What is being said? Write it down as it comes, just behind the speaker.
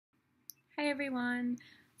Hi everyone.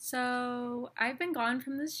 So I've been gone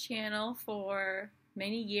from this channel for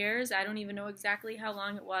many years. I don't even know exactly how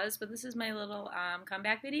long it was, but this is my little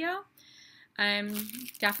comeback video. I'm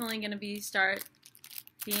definitely going to start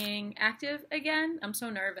being active again. I'm so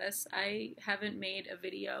nervous. I haven't made a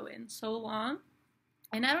video in so long,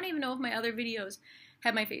 and I don't even know if my other videos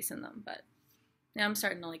have my face in them, but now I'm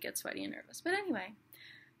starting to get sweaty and nervous. But anyway,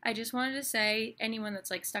 I just wanted to say, anyone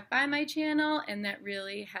that's stuck by my channel and that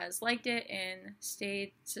really has liked it and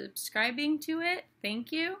stayed subscribing to it,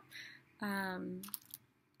 thank you. I'm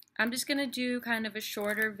just gonna do kind of a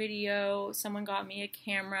shorter video. Someone got me a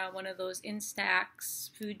camera, one of those Instax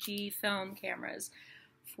Fujifilm cameras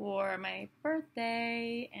for my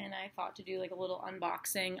birthday, and I thought to do a little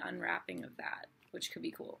unboxing, unwrapping of that, which could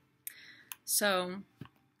be cool. So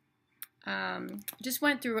just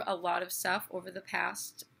went through a lot of stuff over the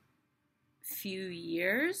past few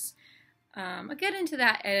years. I'll get into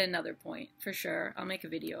that at another point for sure. I'll make a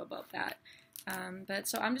video about that. But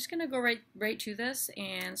so I'm just gonna go right to this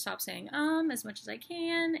and stop saying as much as I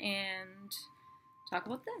can and talk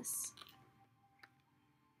about this.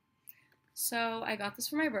 So I got this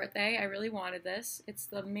for my birthday. I really wanted this. It's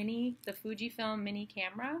the Fujifilm mini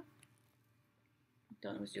camera.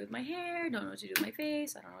 Don't know what to do with my hair, don't know what to do with my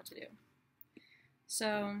face, I don't know what to do.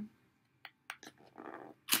 So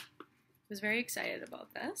I was very excited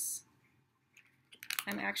about this.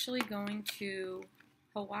 I'm actually going to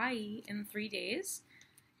Hawaii in 3 days,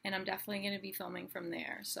 and I'm definitely going to be filming from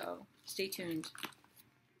there, so stay tuned.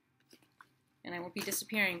 And I won't be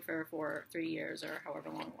disappearing for 3 years or however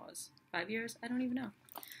long it was. 5 years? I don't even know.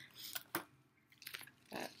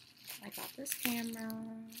 But I got this camera.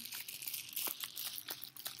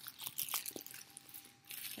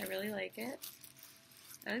 I really like it.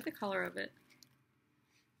 I like the color of it.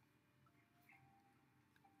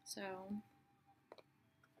 So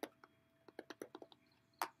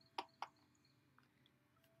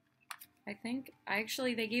I think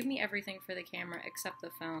they gave me everything for the camera except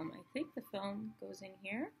the film. I think the film goes in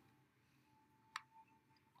here.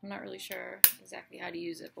 I'm not really sure exactly how to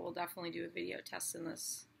use it, but we'll definitely do a video testing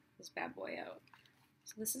this bad boy out.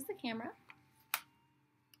 So this is the camera.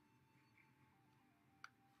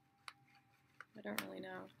 I don't really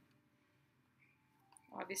know.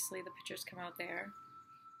 Obviously the pictures come out there.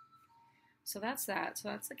 So that's that. So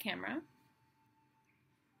that's the camera.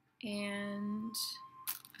 And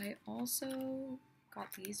I also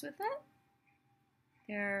got these with it.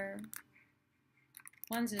 They're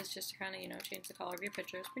lenses just to kind of, change the color of your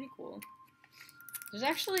picture. It's pretty cool. There's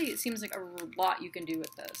actually, it seems like a lot you can do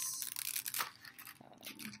with this.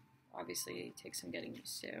 Obviously it takes some getting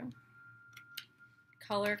used to.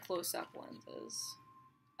 Color close-up lenses.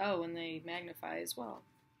 Oh, and they magnify as well.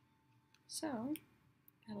 So,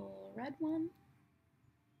 got a little red one.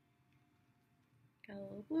 Got a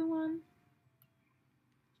little blue one.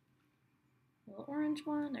 A little orange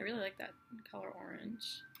one. I really like that color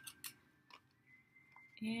orange.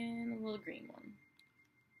 And a little green one.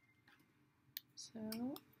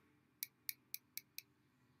 So,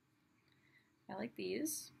 I like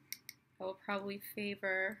these. I will probably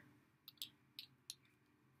favor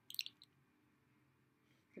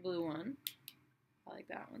the blue one. I like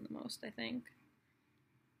that one the most, I think.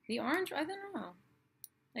 The orange, I don't know.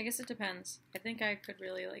 I guess it depends. I think I could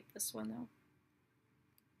really like this one though.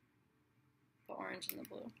 The orange and the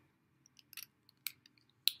blue.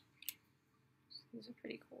 So these are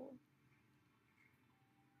pretty cool.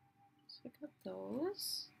 So I got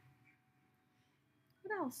those.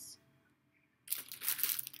 What else?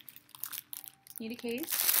 Need a case.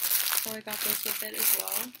 So I got this with it as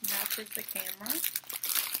well. Matches the camera.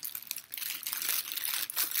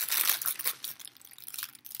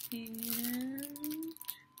 And this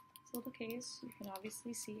little case, you can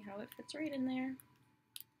obviously see how it fits right in there.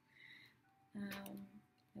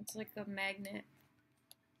 It's like a magnet,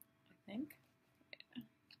 I think. Yeah.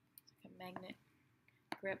 It's like a magnet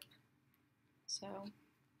grip. So,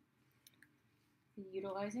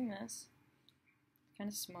 utilizing this. It kind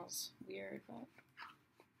of smells weird, but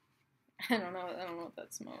I don't know what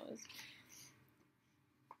that smell is.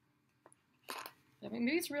 I mean,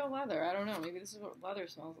 maybe it's real leather. I don't know. Maybe this is what leather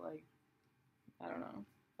smells like. I don't know.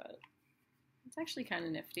 But it's actually kind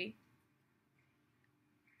of nifty.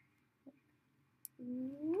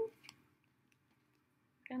 Ooh.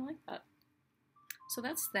 Kind of like that. So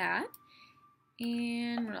that's that.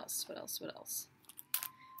 And what else? What else? What else?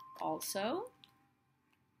 Also,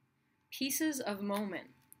 pieces of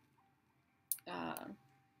moment. I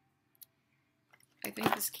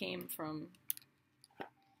think this came from...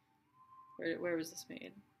 Where was this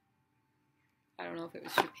made? I don't know if it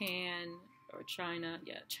was Japan or China.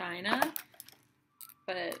 Yeah, China.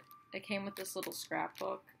 But it came with this little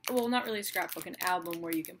scrapbook. Well, not really a scrapbook, an album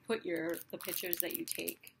where you can put the pictures that you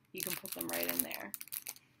take. You can put them right in there.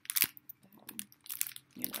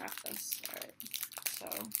 I'm gonna wrap this. All right. So.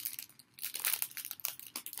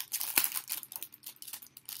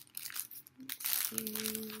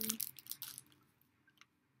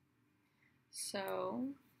 So,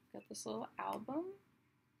 got this little album.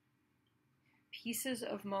 Pieces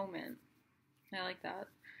of Moment. I like that.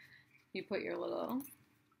 You put your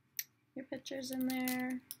pictures in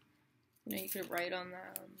there. You know, you could write on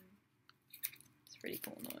them. It's a pretty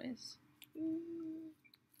cool noise.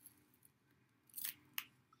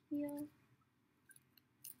 Heel.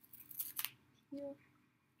 Heel.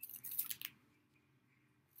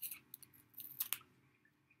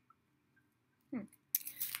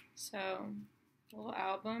 So, a little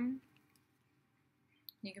album.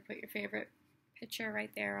 You can put your favorite picture right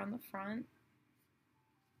there on the front.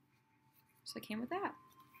 So it came with that.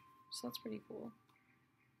 So that's pretty cool.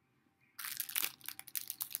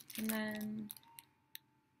 And then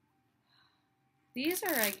these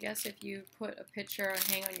are, I guess, if you put a picture and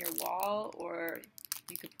hang on your wall, or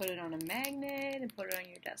you could put it on a magnet and put it on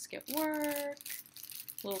your desk at work.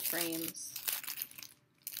 Little frames.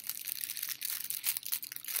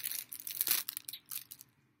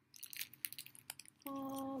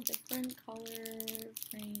 All different color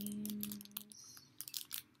frames.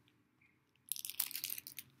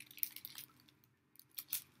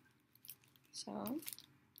 So,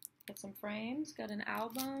 got some frames, got an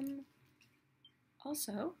album.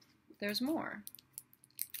 Also, there's more.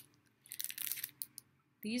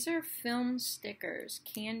 These are film stickers,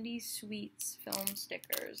 Candy Sweets film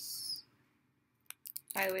stickers.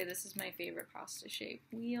 By the way, this is my favorite pasta shape.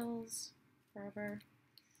 Wheels, forever.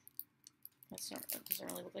 That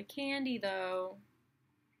doesn't really look like candy though.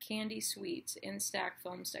 Candy Sweets, Instax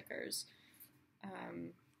film stickers.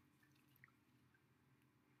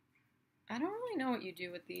 I don't really know what you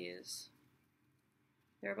do with these.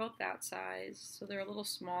 They're about that size, so they're a little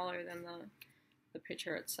smaller than the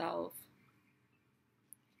picture itself.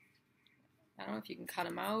 I don't know if you can cut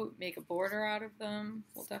them out, make a border out of them.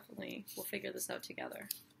 We'll figure this out together.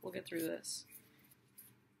 We'll get through this.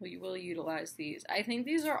 We will utilize these. I think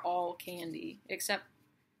these are all candy, except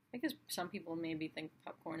I guess some people maybe think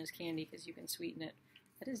popcorn is candy because you can sweeten it.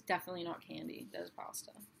 That is definitely not candy. That is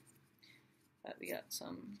pasta. But we got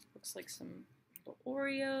some, looks like some little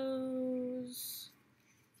Oreos.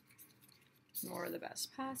 More of the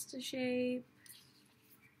best pasta shape.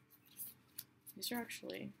 These are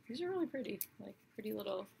really pretty. Like pretty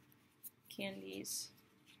little candies.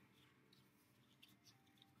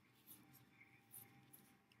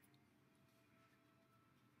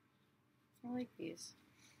 I like these.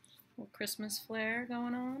 Little Christmas flair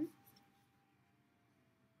going on.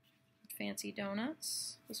 Fancy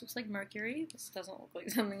donuts. This looks like mercury. This doesn't look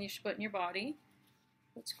like something you should put in your body.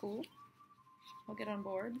 That's cool. I'll get on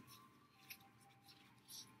board.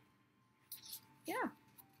 Yeah.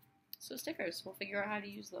 So stickers. We'll figure out how to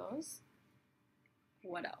use those.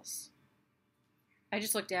 What else? I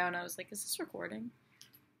just looked down. I was like, is this recording?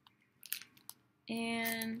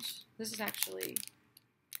 And this is actually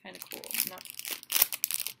kind of cool.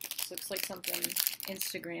 This looks like something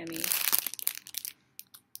Instagram-y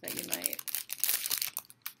that you might.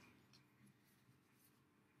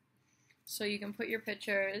 So you can put your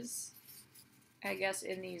pictures, I guess,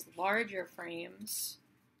 in these larger frames.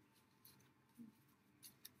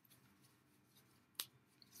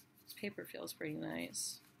 This paper feels pretty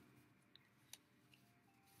nice.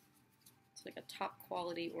 It's like a top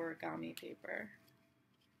quality origami paper.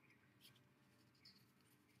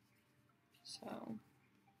 So,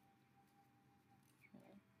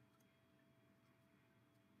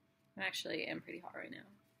 I am pretty hot right now.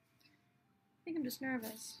 I think I'm just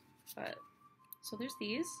nervous. But, so there's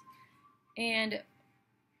these.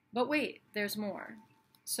 But wait, there's more.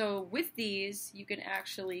 So with these, you can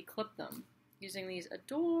actually clip them using these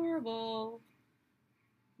adorable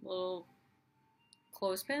little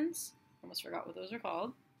clothespins. Almost forgot what those are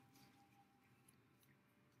called.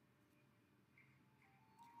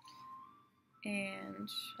 And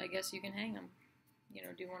I guess you can hang them. You know,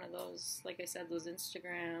 do one of those, like I said, those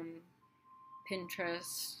Instagram,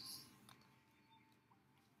 Pinterest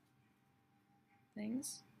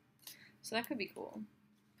things. So that could be cool.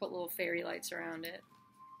 Put little fairy lights around it.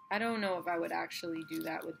 I don't know if I would actually do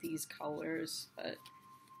that with these colors, but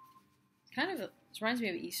it reminds me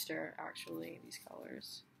of Easter, actually, these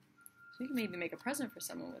colors. So you can maybe make a present for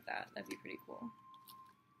someone with that. That'd be pretty cool.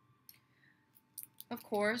 Of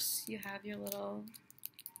course, you have your little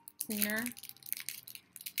cleaner.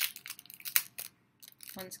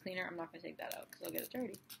 lens cleaner. I'm not going to take that out because I'll get it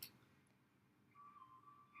dirty.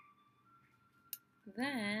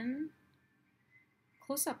 Then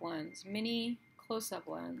close-up lens, mini close-up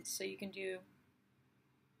lens. So you can do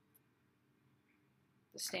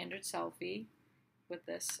the standard selfie with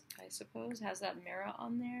this, I suppose. Has that mirror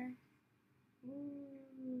on there.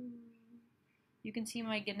 Ooh. You can see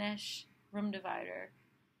my Ganesh room divider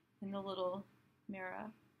in the little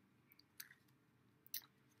mirror.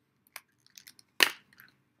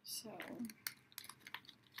 So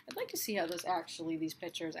I'd like to see how these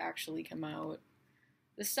pictures actually come out.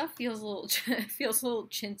 This stuff feels a little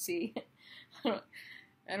chintzy.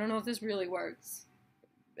 I don't know if this really works.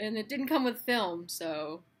 And it didn't come with film,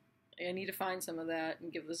 so I need to find some of that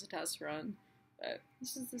and give this a test run. But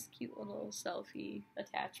this is this cute little selfie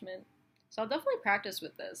attachment. So I'll definitely practice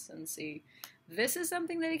with this and see. This is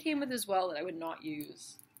something that it came with as well that I would not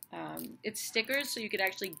use. It's stickers, so you could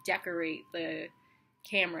actually decorate the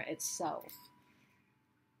camera itself.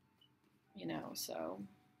 You know, so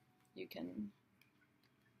you can't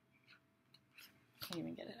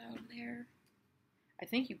even get it out of there. I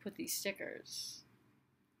think you put these stickers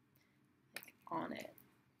like on it.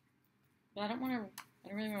 But I don't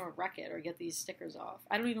really want to wreck it or get these stickers off.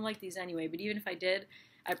 I don't even like these anyway, but even if I did,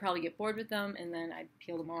 I'd probably get bored with them and then I'd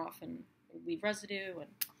peel them off and leave residue and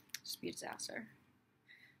just be a disaster.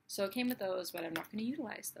 So it came with those, but I'm not going to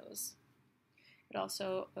utilize those. It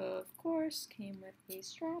also, of course, came with a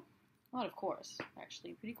strap. Not of course,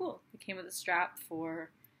 actually pretty cool. It came with a strap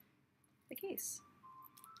for the case.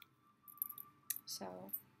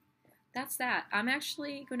 So that's that. I'm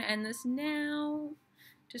actually going to end this now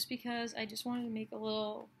just because I just wanted to make a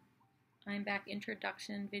little I'm back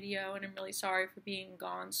introduction video, and I'm really sorry for being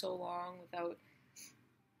gone so long without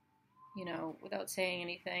saying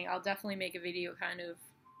anything. I'll definitely make a video kind of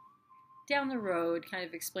down the road, kind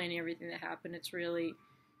of explaining everything that happened. It's really,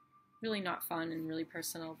 really not fun and really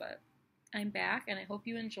personal, but I'm back, and I hope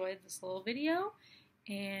you enjoyed this little video.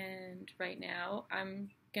 And right now,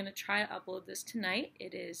 I'm going to try to upload this tonight.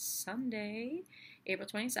 It is Sunday, April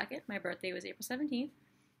 22nd. My birthday was April 17th.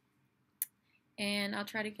 And I'll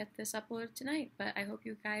try to get this uploaded tonight. But I hope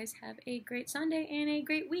you guys have a great Sunday and a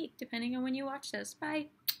great week, depending on when you watch this. Bye!